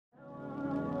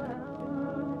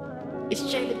It's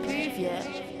JAYLBOOTH, yeah?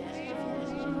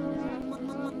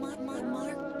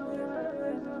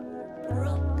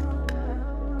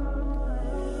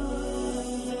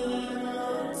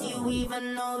 Do you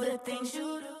even know the things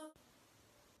you do?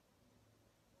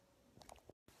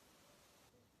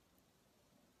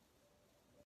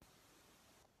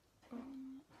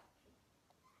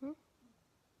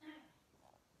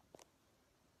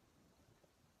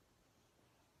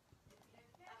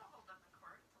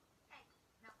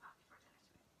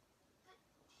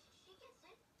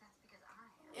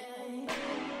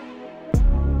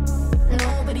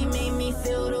 Nobody made me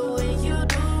feel the way you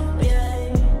do,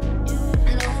 yeah.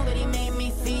 Nobody made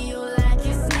me feel like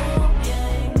it's new,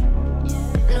 yeah.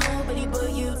 Nobody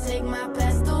but you take my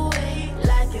past away,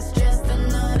 like it's just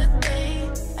another day.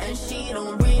 And she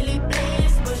don't really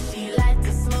blaze, but she like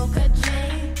to smoke a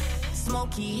J.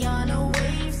 Smoky on a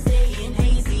wave, staying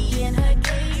hazy in her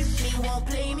gaze. She won't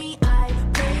play me, I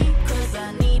pray, cause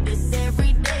I need this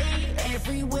every day.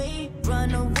 Every way,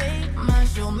 run away, mine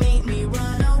she'll make me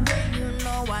run away. You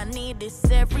know I need this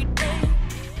every day.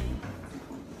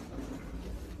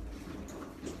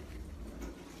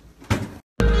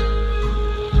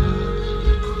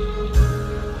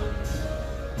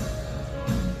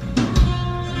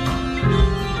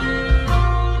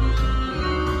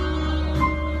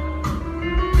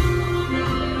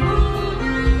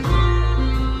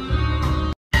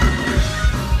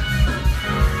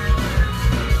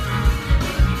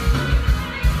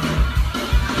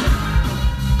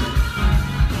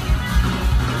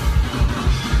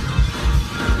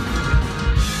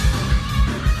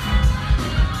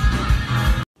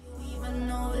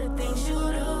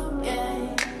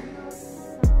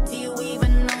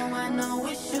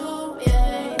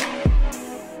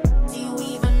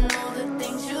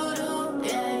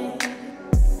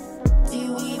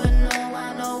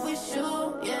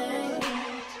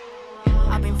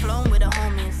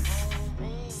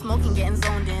 Smoking, getting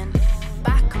zoned in.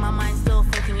 Back of my mind still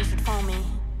thinking you should phone me.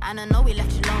 And I know we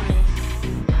left you lonely.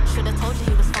 Should've told you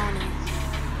he was phony.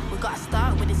 We gotta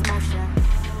start with this motion.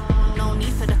 No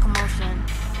need for the commotion.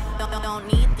 Don't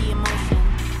need the emotion.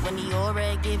 When the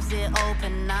aura gives it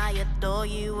open, I adore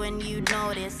you when you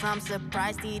notice. I'm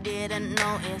surprised he didn't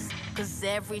notice, cause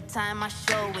every time I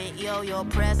show it, yo, your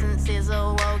presence is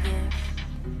a woe gift.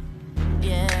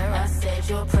 Yeah, I said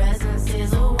your presence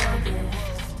is a woe gift,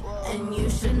 and you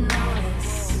should know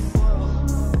this.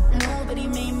 Nobody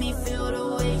made me feel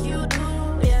the way you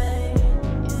do, yeah.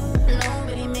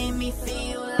 Nobody made me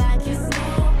feel like it's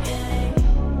new, yeah.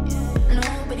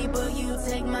 Nobody but you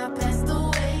take my past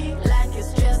away, like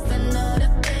it's just another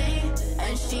day.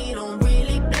 And she don't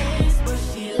really blaze, but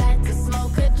she like to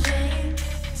smoke a J.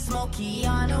 Smoky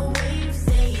on a wave,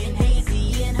 staying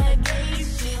hazy in her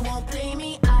gaze. She won't play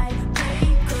me, I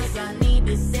pray, cause I need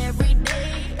this every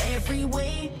day. Every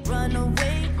way, run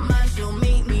away, mine she'll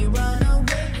make me run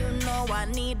away. You know I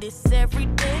need this every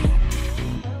day.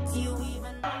 Do you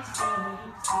even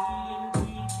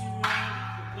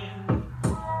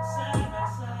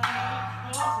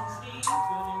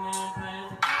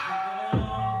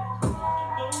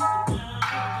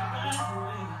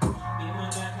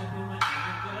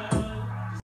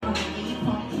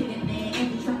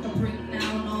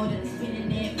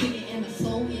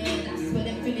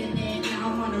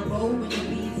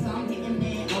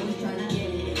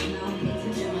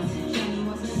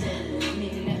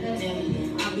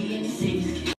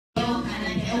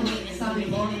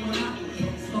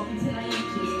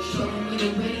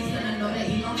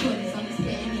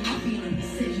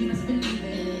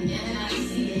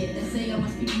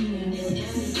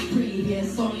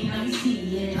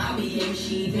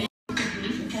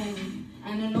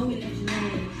and I know we let you know.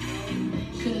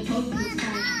 Should've told you it's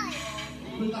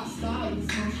fine. We got started with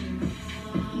this motion.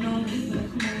 No need for the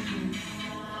commotion.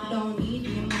 Don't need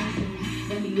the emotion.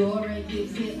 When the aura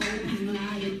gives it open, I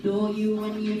adore you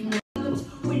when you know.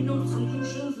 With no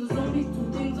solutions, there's only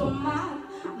two things on my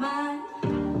mind.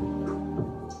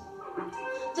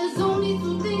 There's only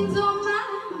two things on my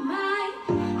mind.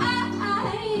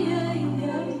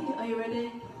 Are you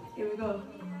ready? Here we go.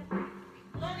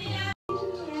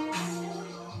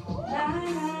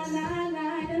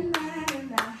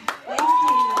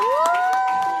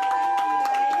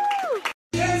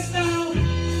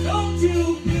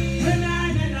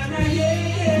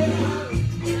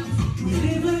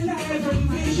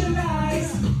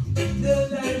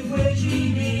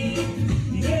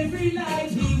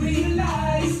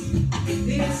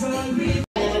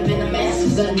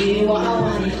 I knew what I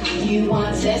wanted. You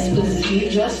want test, cause you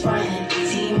just frontin'.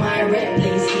 See my red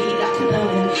place, see that can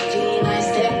love it. 29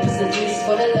 step, cause the juice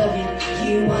for the loving.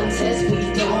 You want test, we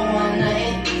don't want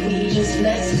nothing. We just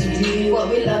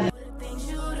we love it. Things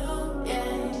you do,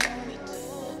 yeah.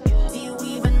 Do you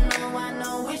even know I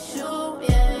know it's you,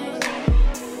 yeah?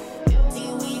 Do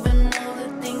you even know the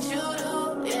things you do,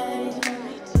 yeah?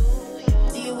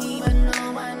 Do you even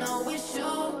know I know it's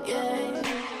you, yeah?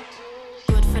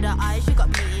 Good for the eyes, you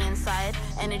got beauty inside.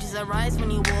 Energies arise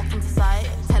when you walk into sight.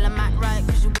 Tell 'em act right,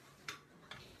 cause you...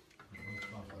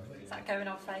 Is that going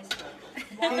on Facebook?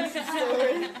 Insta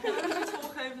Story.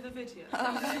 Talk over the video.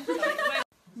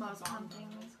 Mars hunting.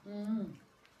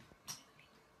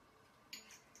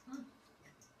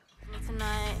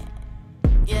 Tonight,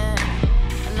 yeah.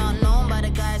 I'm not known by the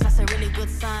guys, that's a really good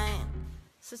sign.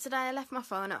 So today I left my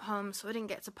phone at home, so I didn't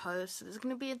get to post. So there's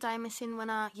going to be a day missing when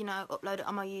I, upload it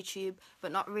on my YouTube,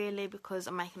 but not really because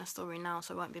I'm making a story now,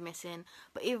 so I won't be missing.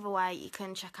 But either way, you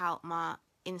can check out my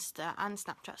Insta and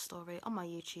Snapchat story on my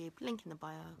YouTube, link in the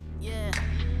bio. Yeah.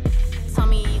 Tell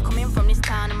me you coming from this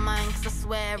town of mine, cause I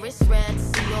swear it's rare to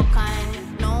see your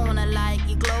kind. No one I like,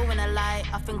 you glow in a light.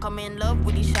 I think I'm in love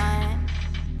with you shine.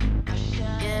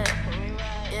 Yeah,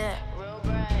 yeah.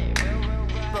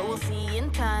 But we'll see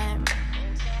in time.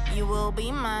 You will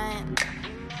be mine,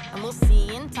 and we'll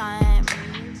see in time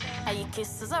how your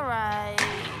kisses are right,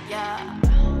 yeah.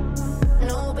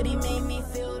 Nobody made me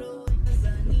feel the way, 'cause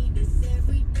I need this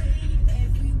every day,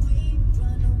 every way.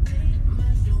 Run away,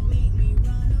 my show make me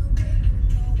run away.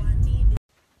 You know I need it.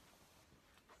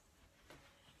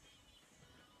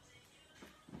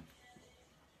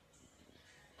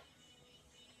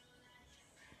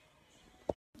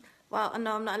 Well, I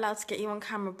know I'm not allowed to get you on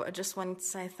camera, but I just wanted to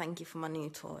say thank you for my new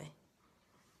toy.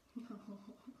 Oh,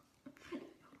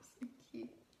 so cute.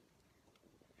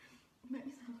 You make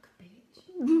me sound like a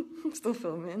bitch. I'm still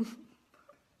filming.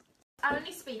 I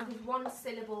only speak with one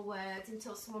syllable words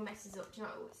until someone messes up. Do you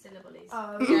know what syllable is?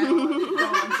 Oh, yeah.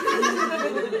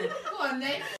 Go on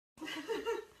then.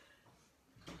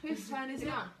 Whose turn is it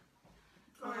on?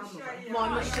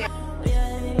 Mine was shit.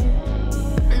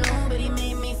 Nobody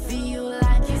made me feel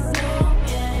like it's new,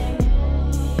 yeah.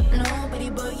 Nobody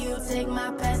but you take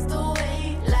my past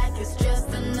away, like it's just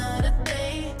another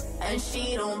day. And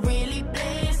she don't really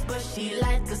blaze, but she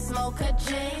like to smoke a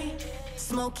J.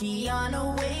 Smoky on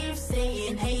a wave,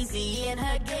 staying hazy in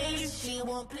her gaze. She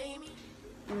won't play me.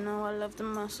 You know I love the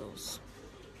muscles.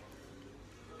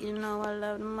 You know I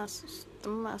love the muscles, the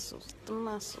muscles, the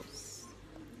muscles.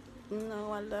 You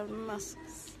know I love the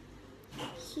muscles.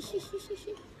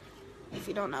 If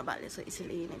you don't know about this,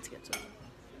 Italy, you need to get to it.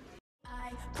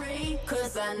 I pray,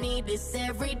 cause I need this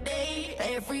every day,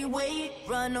 every way.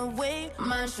 Run away,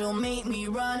 mine she'll make me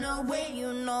run away.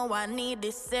 You know I need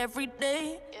this every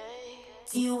day.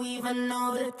 Do you even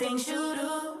know the things you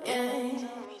do? Yeah.